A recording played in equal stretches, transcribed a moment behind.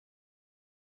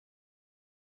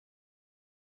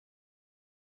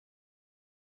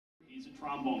He's a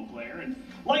trombone player, and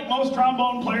like most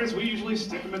trombone players, we usually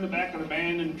stick them in the back of the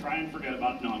band and try and forget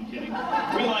about. No, I'm kidding.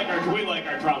 We like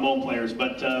our trombone players,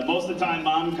 but most of the time,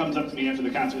 Mom comes up to me after the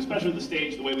concert, especially the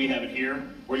stage, the way we have it here,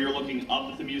 where you're looking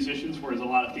up at the musicians, whereas a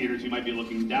lot of theaters you might be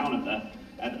looking down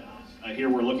at here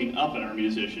we're looking up at our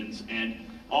musicians, and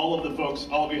all of the folks,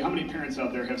 all of you, how many parents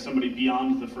out there have somebody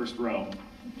beyond the first row?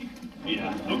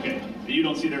 Yeah, okay. You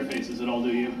don't see their faces at all, do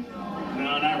you?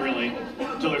 No, not really,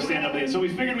 until they're standing up there. So we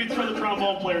figured we'd throw the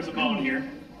trombone players a bone here.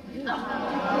 No?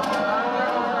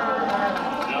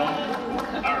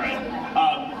 All right.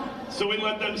 So we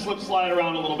let them slide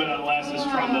around a little bit on Lassus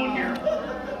Trombone here.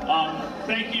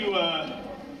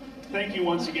 Thank you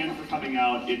once again for coming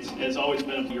out. It has always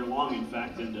been a year long, in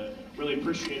fact, and really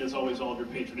appreciate, as always, all of your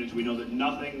patronage. We know that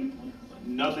none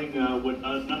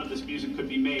of this music could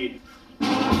be made.